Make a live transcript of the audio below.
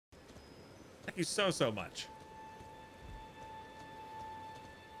you so much.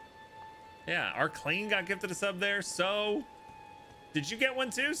 Yeah, our Clean got gifted a sub there. So, did you get one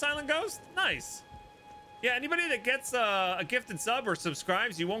too, Silent Ghost? Nice. Yeah, anybody that gets a gifted sub or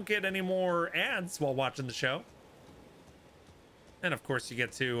subscribes, you won't get any more ads while watching the show. And of course, you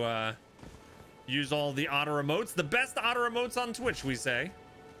get to use all the Otter emotes. The best Otter emotes on Twitch, we say.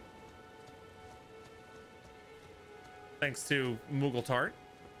 Thanks to Moogle Tart.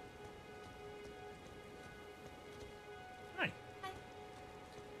 Hi.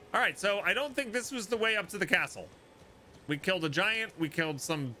 All right, so I don't think this was the way up to the castle. We killed a giant. We killed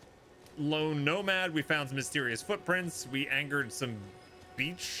some lone nomad. We found some mysterious footprints. We angered some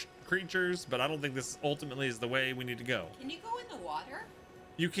beach creatures, but I don't think this ultimately is the way we need to go. Can you go in the water?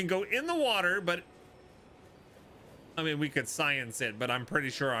 You can go in the water, but I mean, we could science it, but I'm pretty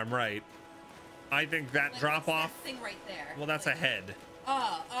sure I'm right. I think that like, drop off that thing right there. Well, that's like, a head.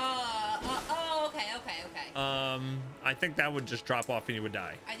 Okay. I think that would just drop off and you would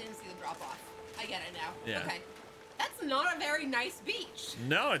die. I didn't see the drop off. I get it now. Yeah. Okay. That's not a very nice beach.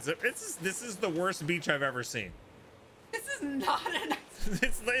 No, this is the worst beach I've ever seen. This is not a nice.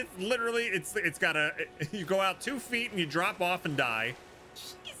 It's literally it's got you go out 2 feet and you drop off and die.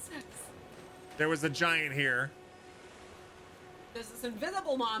 Jesus. There was a giant here. There's this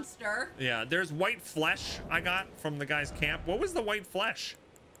invisible monster. Yeah, there's white flesh I got from the guy's camp. What was the white flesh?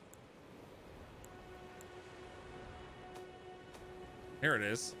 Here it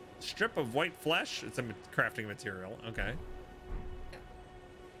is. Strip of white flesh. It's a crafting material. Okay.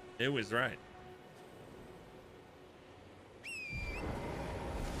 It was right.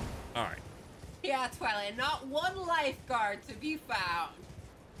 All right. Yeah, Twilight. Not one lifeguard to be found.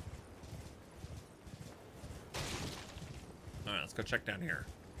 All right, let's go check down here.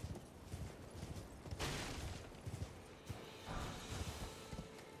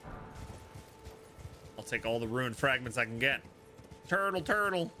 I'll take all the ruined fragments I can get.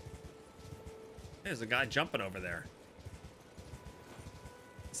 Turtle. There's a guy jumping over there.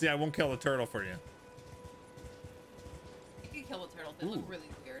 See, I won't kill the turtle for you. You can kill a turtle. They look really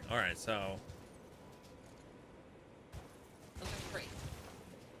weird. All right, so Those are great.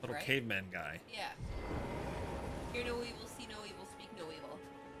 little right? caveman guy. Yeah. Hear no evil, see no evil, speak no evil.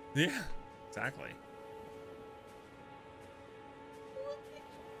 Yeah, exactly.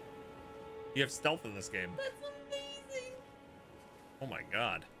 You have stealth in this game. That's amazing. Oh my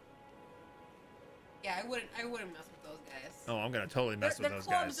god. Yeah, I wouldn't mess with those guys. Oh, I'm gonna totally mess with those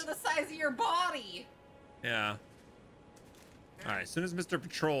Their clubs guys. are the size of your body. Yeah. All right, as soon as Mr.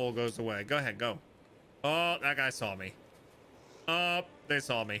 Patrol goes away, go ahead, go. Oh, that guy saw me. Oh, they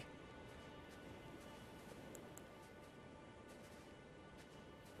saw me.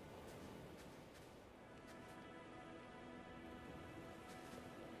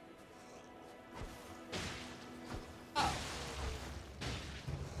 Oh.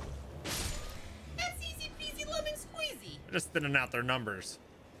 That's easy peasy lemon squeezy. They're just thinning out their numbers.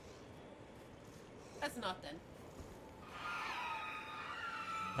 That's nothing.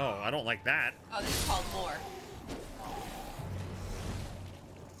 Oh, I don't like that. Oh, this is called more.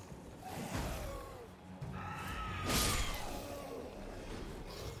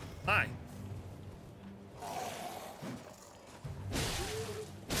 Hi.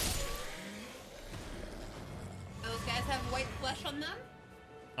 Those guys have white flesh on them?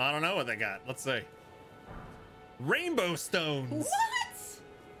 I don't know what they got. Let's see. Rainbow stones. What?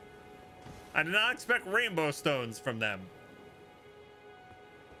 I did not expect rainbow stones from them.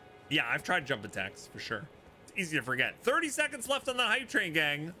 Yeah, I've tried jump attacks for sure. It's easy to forget. 30 seconds left on the hype train,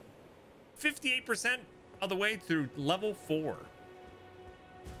 gang. 58% of the way through level 4.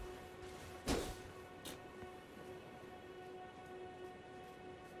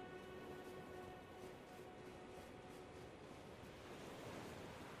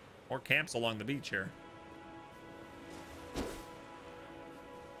 More camps along the beach here.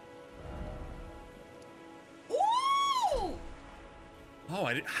 Ooh! Oh,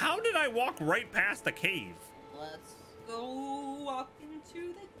 how did I walk right past the cave? Let's go walk into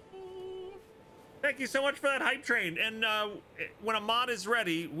the cave. Thank you so much for that hype train. And when a mod is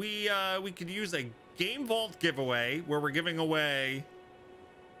ready, we could use a Game Vault giveaway where we're giving away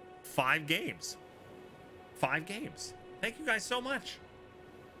 5 games. 5 games. Thank you guys so much.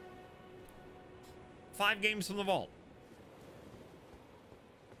 5 games from the vault.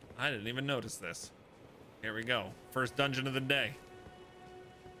 I didn't even notice this. Here we go. First dungeon of the day.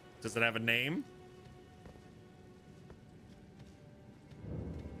 Does it have a name?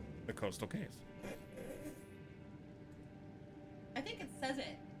 The Coastal Cave. I think it says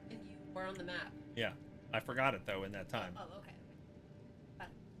it and you were on the map. Yeah, I forgot it though in that time. Oh, okay.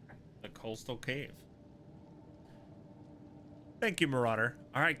 The Coastal Cave. Thank you, Marauder.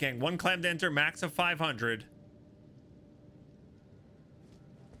 All right, gang. 1 clam to enter, max of 500.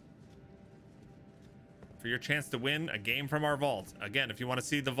 For your chance to win a game from our vault. Again, if you want to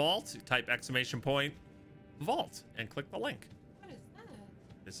see the vault, type !vault and click the link. What is that?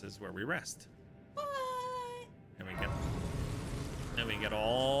 This is where we rest. What? And we get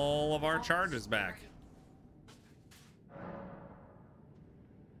all of our charges back.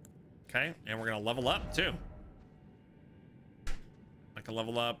 Okay, and we're gonna level up too. I can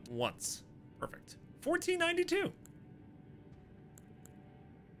level up once. Perfect. 1492.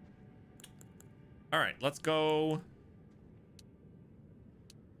 All right, let's go.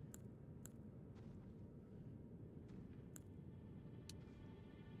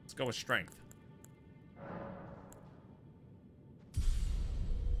 Let's go with strength.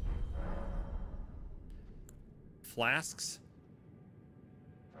 Flasks.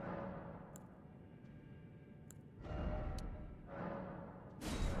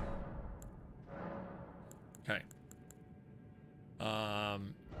 Okay.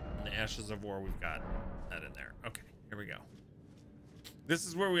 In the Ashes of War, we've got that in there. Okay, here we go. This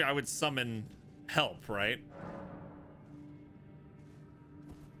is where I would summon help, right?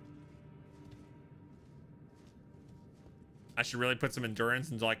 I should really put some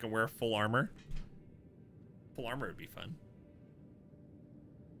endurance until I can wear full armor. Full armor would be fun.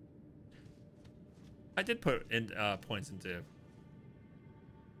 I did put in points into.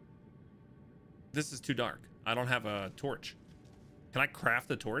 This is too dark. I don't have a torch. Can I craft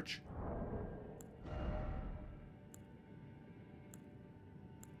a torch?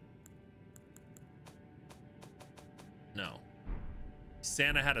 No.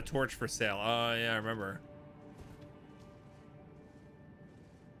 Santa had a torch for sale. Oh, yeah, I remember.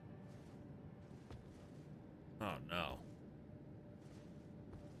 Oh, no.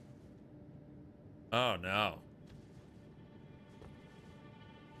 Oh, no.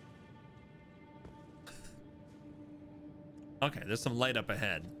 Okay, there's some light up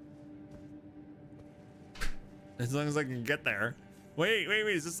ahead. As long as I can get there. Wait,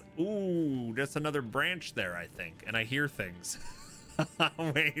 is this? Ooh, that's another branch there, I think. And I hear things.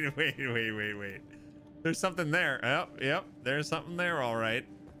 Wait. There's something there. Yep, there's something there, all right.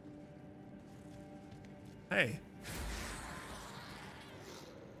 Hey.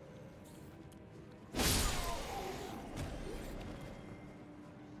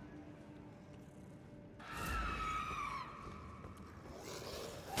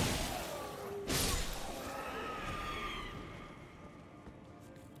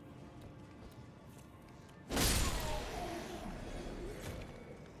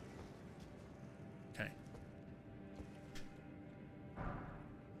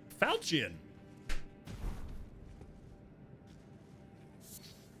 Falchion.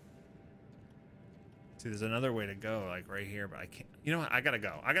 See, there's another way to go, like right here, but I can't. You know what? I gotta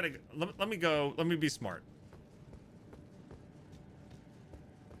go. Let me go. Let me be smart.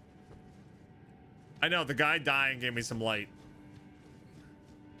 I know the guy dying gave me some light.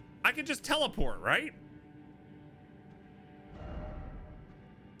 I could just teleport, right?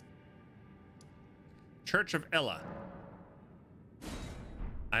 Church of Ella.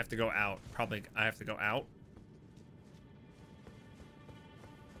 I have to go out. Probably I have to go out.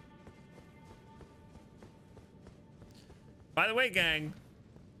 By the way, gang,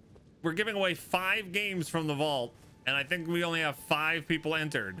 we're giving away 5 games from the vault, and I think we only have 5 people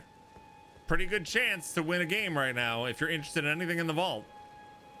entered. Pretty good chance to win a game right now if you're interested in anything in the vault.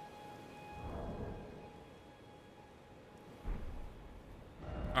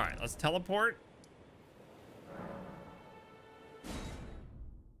 All right, let's teleport.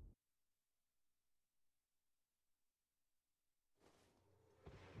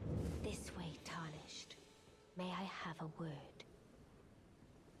 This way, Tarnished. May I have a word?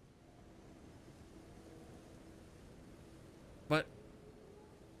 What?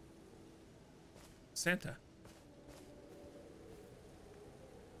 Santa.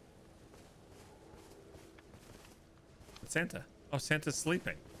 Santa. Oh, Santa's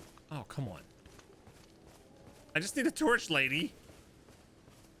sleeping. Oh, come on. I just need a torch, lady.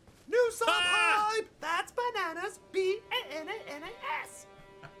 New sub hype! That's bananas. B-A-N-A-N-A-S.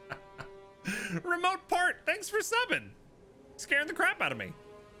 Remote part. Thanks for subbing. Scaring the crap out of me.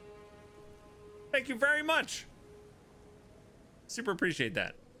 Thank you very much. Super appreciate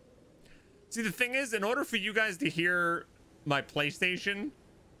that. See, the thing is, in order for you guys to hear my PlayStation,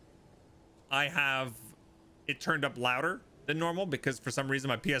 I have it turned up louder than normal because for some reason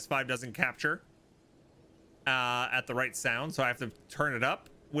my PS5 doesn't capture at the right sound. So I have to turn it up,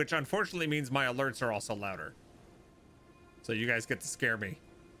 which unfortunately means my alerts are also louder. So you guys get to scare me.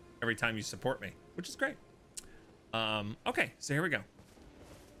 every time you support me, which is great. Okay, so here we go.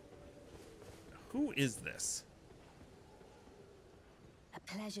 Who is this? A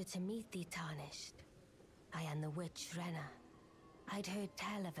pleasure to meet thee, Tarnished. I am the witch Renna. I'd heard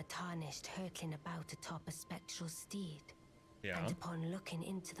tell of a Tarnished hurtling about atop a spectral steed. Yeah. And upon looking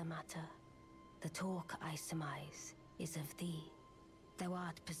into the matter, the talk, I surmise, is of thee. Thou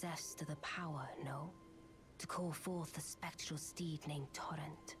art possessed of the power, no? To call forth a spectral steed named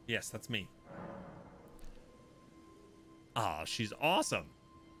Torrent. Yes, that's me. Ah, she's awesome.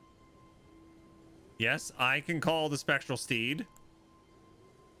 Yes, I can call the spectral steed.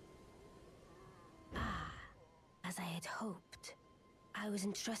 Ah, as I had hoped. I was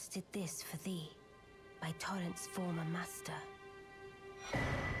entrusted this for thee by Torrent's former master.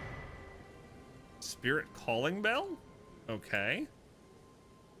 Spirit calling bell? Okay.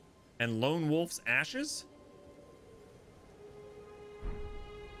 And Lone Wolf's ashes?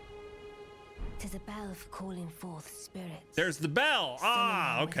 'Tis a bell for calling forth spirits. There's the bell.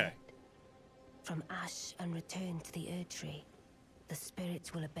 Ah, okay. From ash and return to the Erdtree, the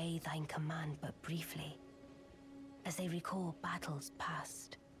spirits will obey thine command but briefly, as they recall battles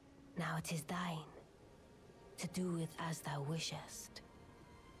past. Now it is thine, to do with as thou wishest.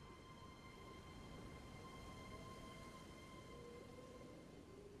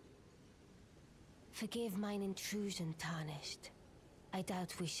 Forgive mine intrusion, Tarnished. I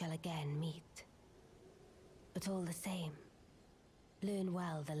doubt we shall again meet. But all the same, learn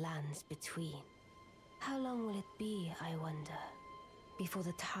well the lands between. How long will it be, I wonder, before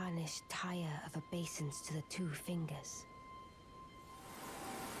the Tarnished tire of obeisance to the two fingers?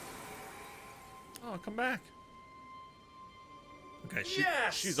 Oh, come back. Okay,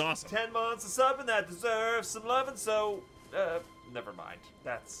 Yes! she's awesome. 10 months of subbing, that deserves some loving, so, never mind.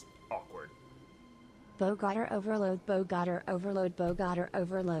 That's awkward. Bog Otter overload, Bog Otter overload, Bog Otter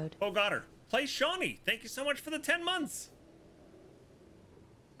overload. Bog Otter. Play Shawnee. Thank you so much for the 10 months.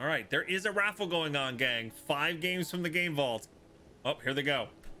 All right, there is a raffle going on, gang. 5 games from the game vault. Oh, here they go.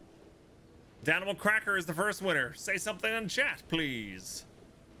 Danimal Cracker is the first winner. Say something in chat, please.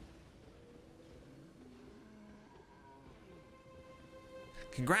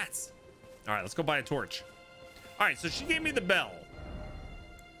 Congrats. All right, let's go buy a torch. All right, so she gave me the bell.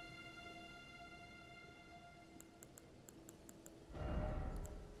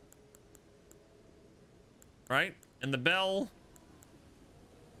 Right? And the bell.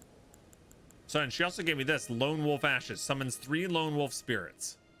 So, and she also gave me this. Lone Wolf Ashes. Summons 3 Lone Wolf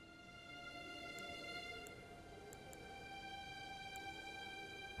spirits.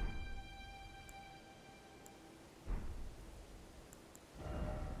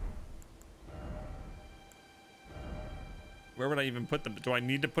 Where would I even put the... Do I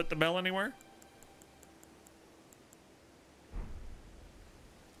need to put the bell anywhere?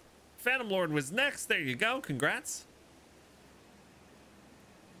 Phantom Lord was next. There you go. Congrats.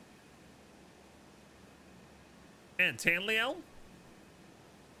 And Tanliel.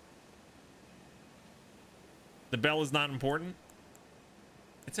 The bell is not important.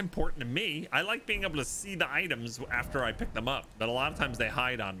 It's important to me. I like being able to see the items after I pick them up, but a lot of times they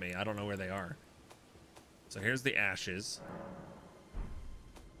hide on me. I don't know where they are. So here's the ashes.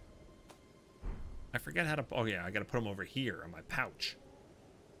 I forget how to... Oh, yeah. I got to put them over here in my pouch.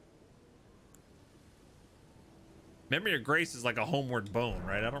 Memory of Grace is like a homeward bone,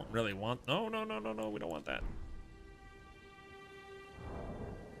 right? I don't really want... No, no, no, no, no. We don't want that.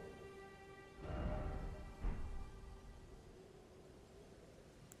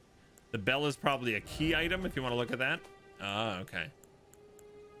 The bell is probably a key item if you want to look at that. Ah, okay.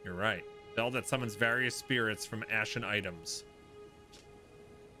 You're right. Bell that summons various spirits from ashen items.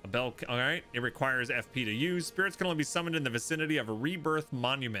 A bell... All right. It requires FP to use. Spirits can only be summoned in the vicinity of a rebirth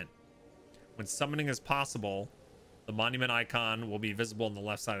monument. When summoning is possible... The monument icon will be visible on the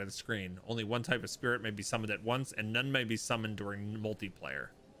left side of the screen. Only one type of spirit may be summoned at once, and none may be summoned during multiplayer.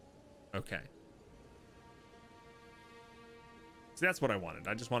 Okay. See, that's what I wanted.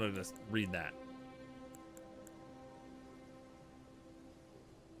 I just wanted to read that.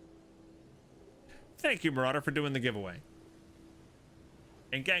 Thank you, Marauder, for doing the giveaway.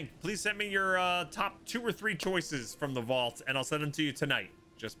 And gang, please send me your top 2 or 3 choices from the vault, and I'll send them to you tonight.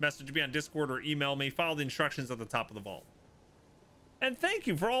 Just message me on Discord or email me. Follow the instructions at the top of the vault. And thank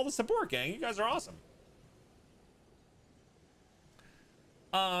you for all the support, gang. You guys are awesome.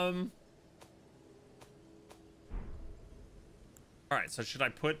 All right, so should I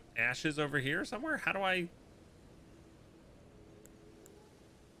put ashes over here somewhere? How do I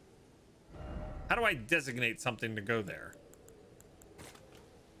designate something to go there?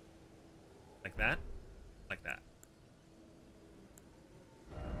 Like that? Like that.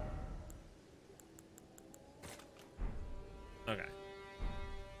 Okay.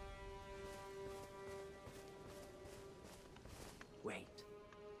 Wait,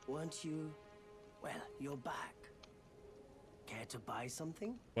 weren't you? Well, you're back. Care to buy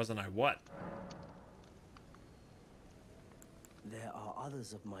something? Wasn't I what? There are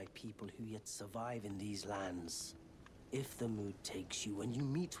others of my people who yet survive in these lands. If the mood takes you when you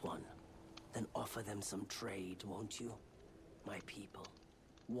meet one, then offer them some trade, won't you? My people,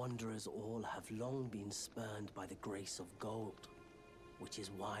 wanderers all have long been spurned by the grace of gold, which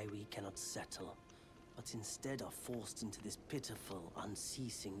is why we cannot settle, but instead are forced into this pitiful,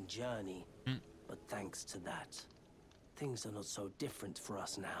 unceasing journey. But thanks to that, things are not so different for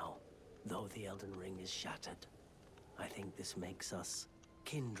us now, though the Elden Ring is shattered. I think this makes us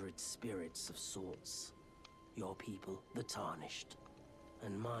kindred spirits of sorts. Your people, the Tarnished,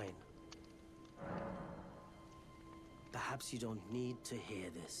 and mine. Perhaps you don't need to hear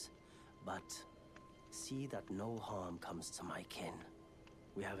this, but see that no harm comes to my kin.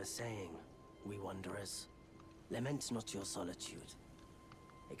 We have a saying, we wanderers. Lament not your solitude.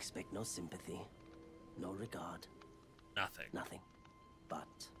 Expect no sympathy, no regard. Nothing. Nothing.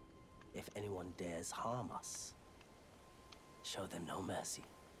 But if anyone dares harm us, show them no mercy.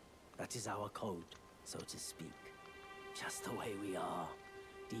 That is our code, so to speak. Just the way we are.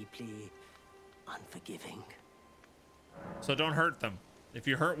 Deeply unforgiving. So don't hurt them. If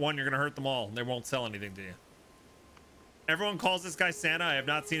you hurt one, you're gonna hurt them all. They won't sell anything to you. Everyone calls this guy Santa. I have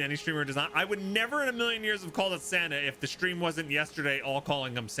not seen any streamer design. I would never in a million years have called it Santa if the stream wasn't yesterday all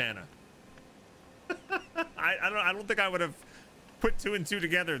calling him Santa. I don't think I would have put 2 and 2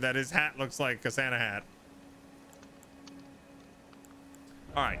 together that his hat looks like a Santa hat.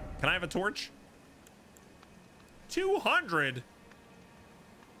 All right, can I have a torch? 200.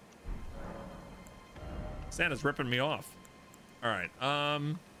 Santa's ripping me off. All right,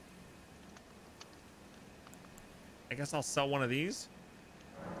 I guess I'll sell one of these.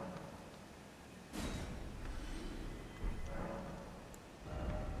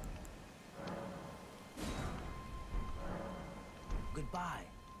 Goodbye.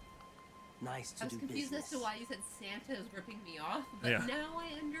 Nice to I was do confused business. as to why you said Santa is ripping me off, but Yeah. now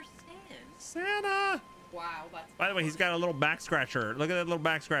I understand. Santa. Wow, that's By the way, he's got a little back scratcher. Look at that little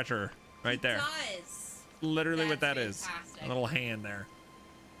back scratcher right there. He does. Literally what that That's is. fantastic. A little hand there.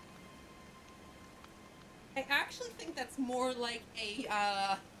 I actually think that's more like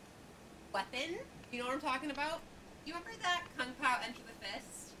a weapon. You know what I'm talking about? You remember that Kung Pao Enter the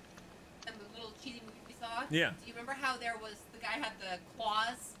Fist? And the little cheating movie we saw? Yeah. Do you remember how there was the guy had the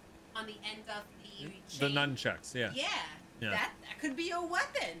claws on the end of the The chain? nunchucks, yeah. Yeah. Yeah. That could be a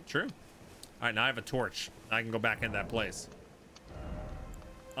weapon. True. All right, now I have a torch. I can go back in that place.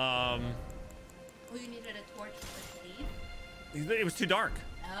 Oh, you needed a torch for the cave? It was too dark.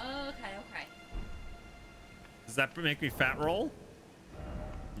 Oh, okay, okay. Does that make me fat roll?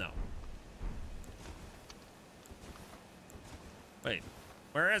 No. Wait,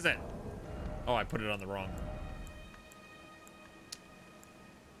 where is it? Oh, I put it on the wrong.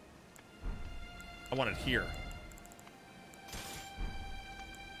 I want it here.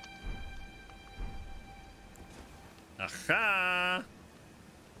 Aha!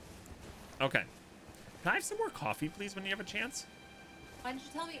 Okay. Can I have some more coffee, please, when you have a chance? Why didn't you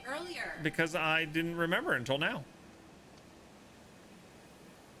tell me earlier? Because I didn't remember until now.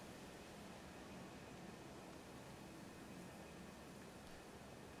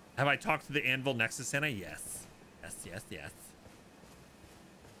 Have I talked to the Anvil Nexus Santa? Yes. Yes, yes, yes.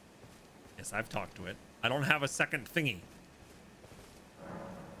 Yes, I've talked to it. I don't have a second thingy.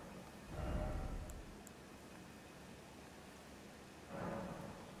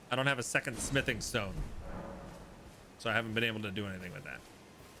 I don't have a second smithing stone. So I haven't been able to do anything with that.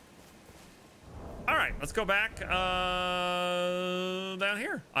 All right, let's go back down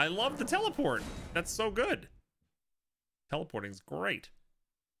here. I love the teleport. That's so good. Teleporting's great.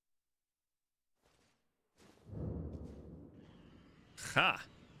 Ha.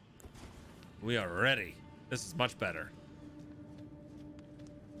 We are ready. This is much better.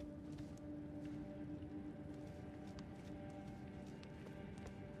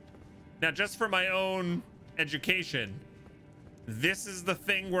 Now, just for my own education, this is the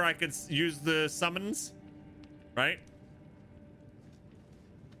thing where I could use the summons, right?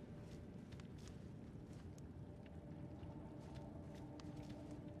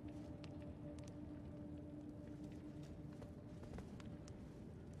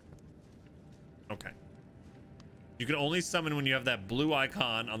 Okay. You can only summon when you have that blue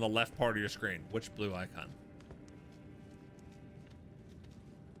icon on the left part of your screen. Which blue icon?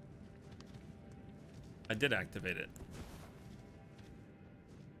 I did activate it.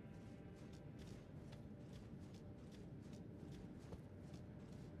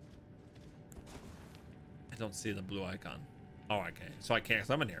 don't see the blue icon. Oh, okay. So I can't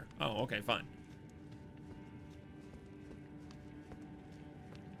summon here. Oh, okay, fine.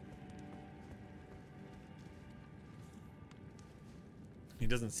 He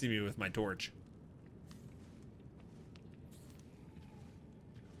doesn't see me with my torch.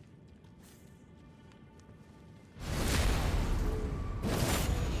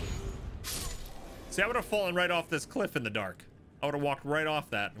 See, I would have fallen right off this cliff in the dark. I would have walked right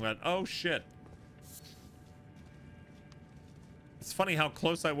off that and went, oh shit. It's funny how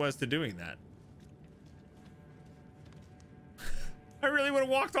close I was to doing that. I really would have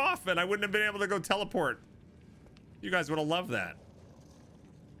walked off and I wouldn't have been able to go teleport. You guys would have loved that.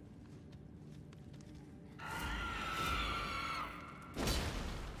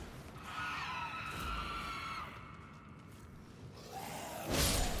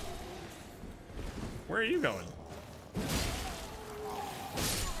 Where are you going?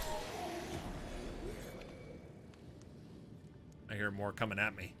 I hear more coming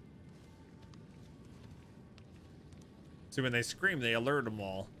at me. See, when they scream, they alert them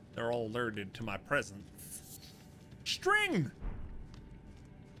all. They're all alerted to my presence. String!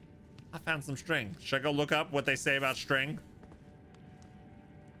 I found some string. Should I go look up what they say about string?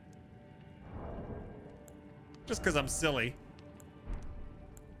 Just because I'm silly.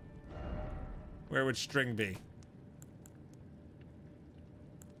 Where would string be?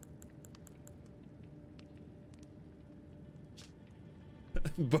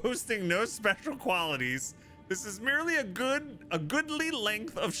 Boasting no special qualities. This is merely a goodly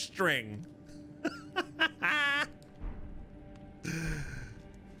length of string.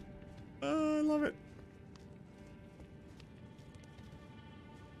 Oh, I love it.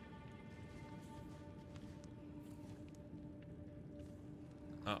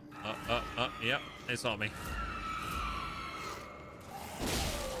 Yep, they saw me.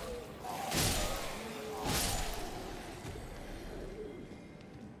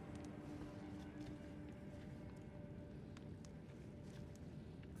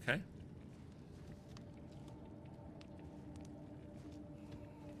 Okay.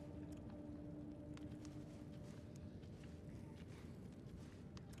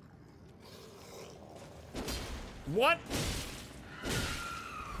 What?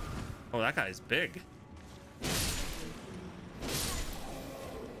 Oh, that guy's big.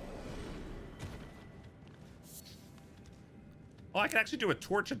 Oh, I can actually do a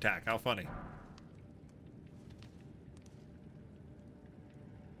torch attack. How funny.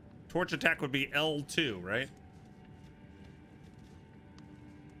 Torch attack would be L2, right?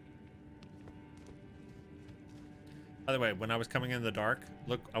 By the way, when I was coming in the dark,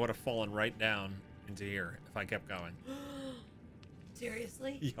 look, I would have fallen right down into here if I kept going.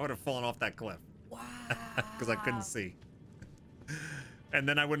 Seriously? Yeah, I would have fallen off that cliff. Wow. Because I couldn't see. And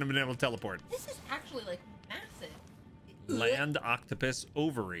then I wouldn't have been able to teleport. This is actually like massive. Land octopus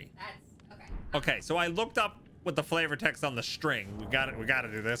ovary. That's okay. Okay, so I looked up with the flavor text on the string. We got it. We got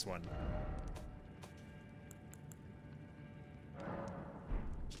to do this one.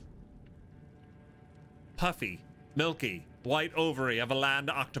 Puffy, milky, white ovary of a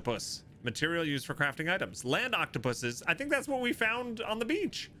land octopus. Material used for crafting items. Land octopuses, I think that's what we found on the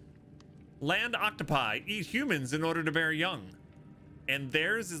beach. Land octopi eat humans in order to bear young. And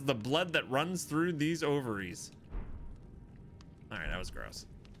theirs is the blood that runs through these ovaries. All right, that was gross.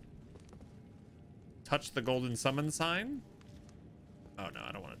 Touch the golden summon sign. Oh no,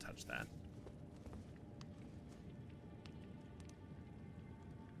 I don't want to touch that.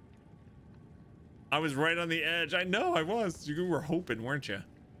 I was right on the edge. I know I was. You were hoping, weren't you?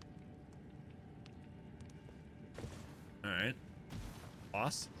 All right.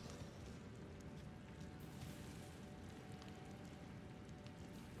 Boss.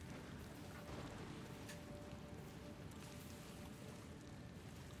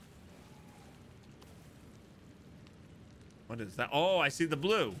 What is that? Oh, I see the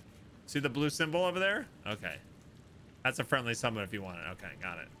blue. See the blue symbol over there? Okay. That's a friendly summon if you want it. Okay,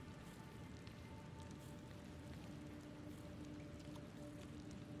 got it.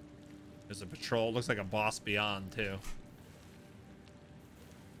 There's a patrol. Looks like a boss beyond, too.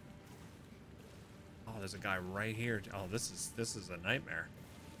 Oh, there's a guy right here. Oh, this is a nightmare.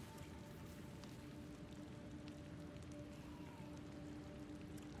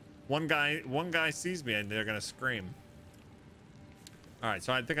 One guy sees me and they're gonna scream. All right,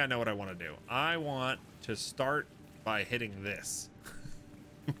 so I think I know what I want to do. I want to start by hitting this.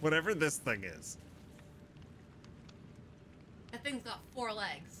 Whatever this thing is. That thing's got 4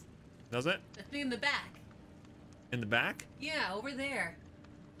 legs. Does it? The thing in the back. In the back? Yeah, over there.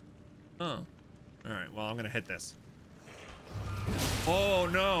 Oh. All right, well, I'm gonna hit this. Oh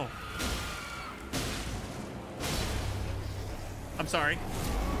no. I'm sorry.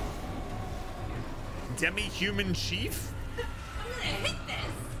 Demi-human chief? I'm gonna hit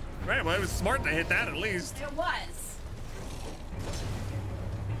this. Right, well, it was smart to hit that at least. It was.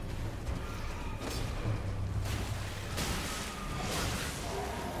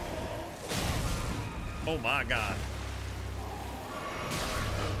 Oh my god.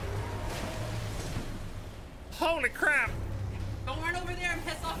 Holy crap! Don't run over there and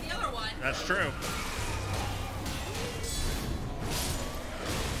piss off the other one. That's true.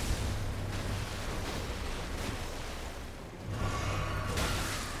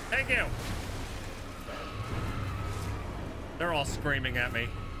 Thank you. They're all screaming at me.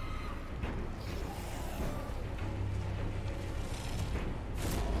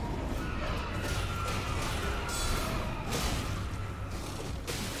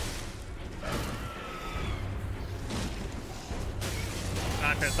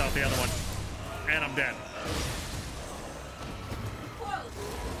 I pissed off the other one. And I'm dead.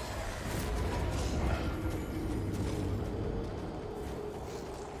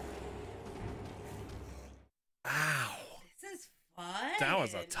 Wow. This is fun. That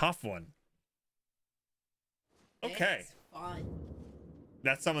was a tough one. Okay. It's fun.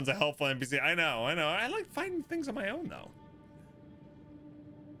 That summons a helpful NPC. I know. I like fighting things on my own, though.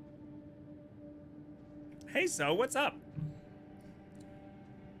 Hey, so what's up?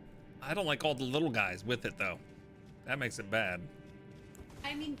 I don't like all the little guys with it, though. That makes it bad.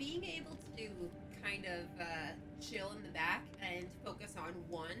 I mean, being able to kind of chill in the back and focus on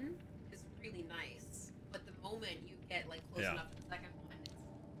one is really nice. But the moment you get like close enough to the second one,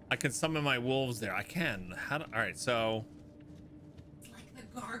 I can summon my wolves there. I can. How do? All right, so. It's like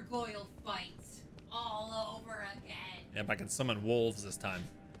the gargoyle fight all over again. Yep, I can summon wolves this time.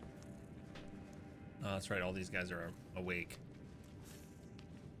 Oh, that's right. All these guys are awake.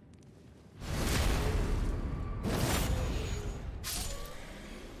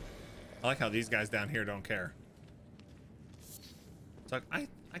 I like how these guys down here don't care. So I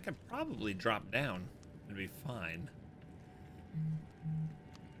could probably drop down and be fine.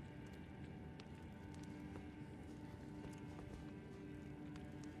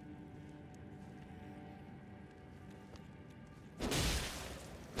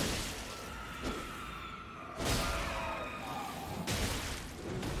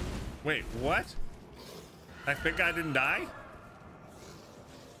 Wait, what? That big guy didn't die?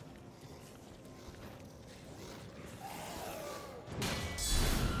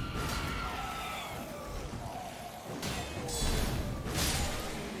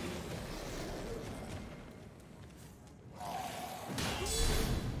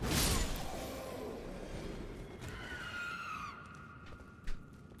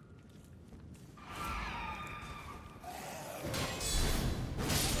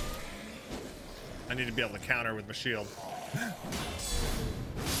 I need to be able to counter with my shield.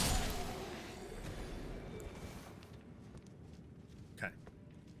 Okay.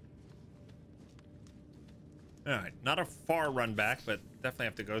 All right, not a far run back, but definitely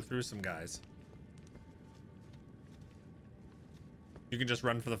have to go through some guys. You can just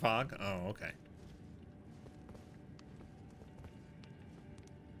run for the fog? Oh, okay.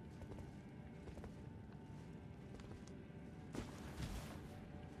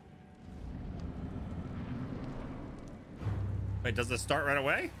 Wait, does this start right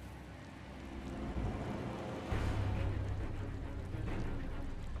away?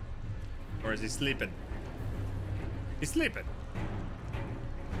 Or is he sleeping? He's sleeping.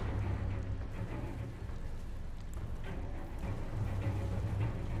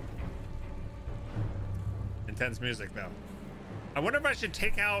 Intense music though. I wonder if I should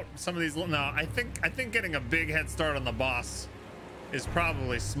take out some of these. No, I think getting a big head start on the boss is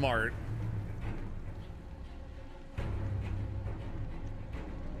probably smart.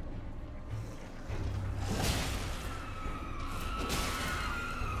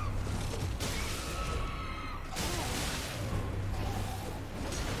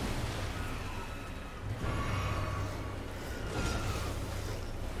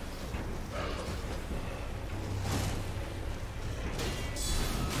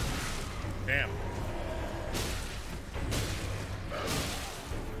 Damn.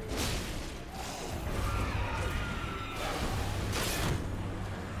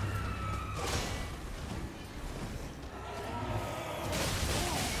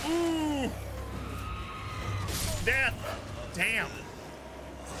 Ooh. Death. Damn.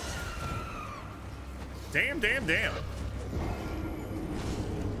 Damn.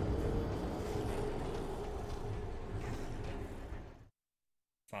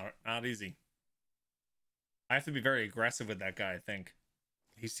 Not easy. I have to be very aggressive with that guy, I think.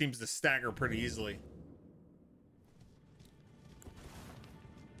 He seems to stagger pretty easily.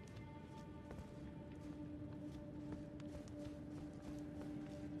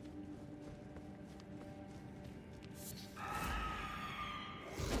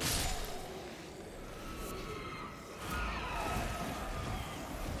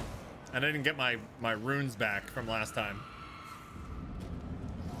 And I didn't get my runes back from last time.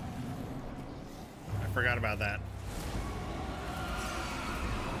 I forgot about that.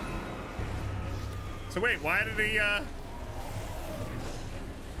 So wait, why did he, I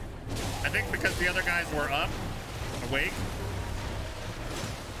think because the other guys were up, awake.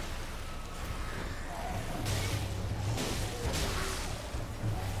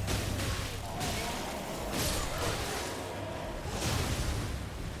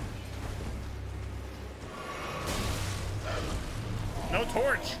 No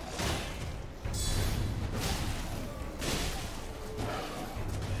torch.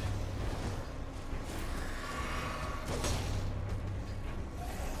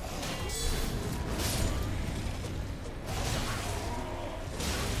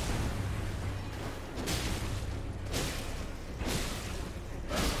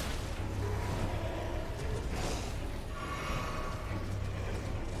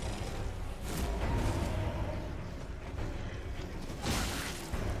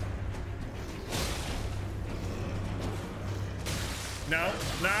 No,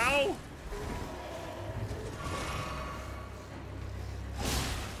 no.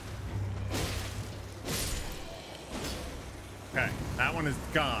 Okay, that one is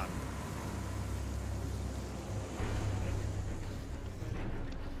gone.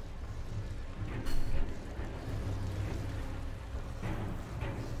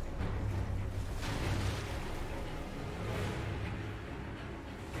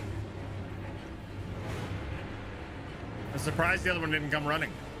 I'm surprised the other one didn't come running.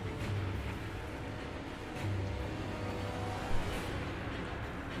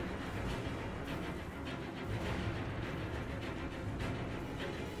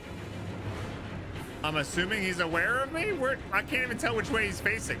 I'm assuming he's aware of me? I can't even tell which way he's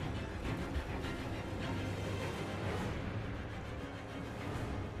facing.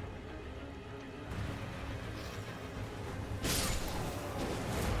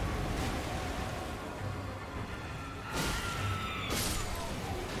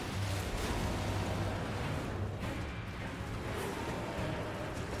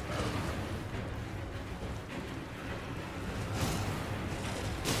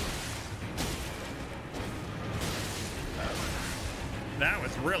 That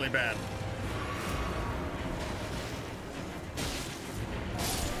was really bad.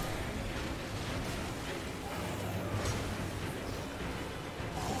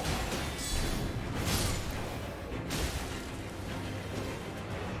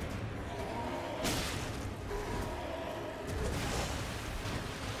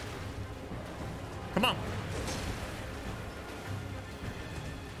 Come on.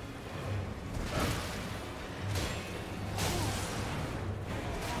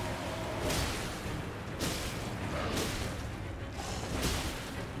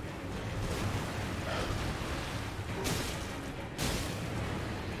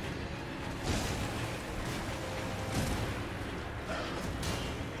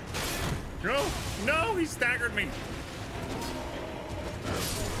 No, no, he staggered me.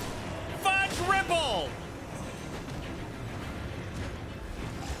 Fudge Ripple!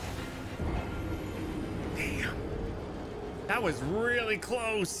 Damn. That was really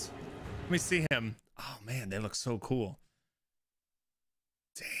close. Let me see him. Oh man, they look so cool.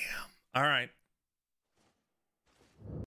 Damn. All right.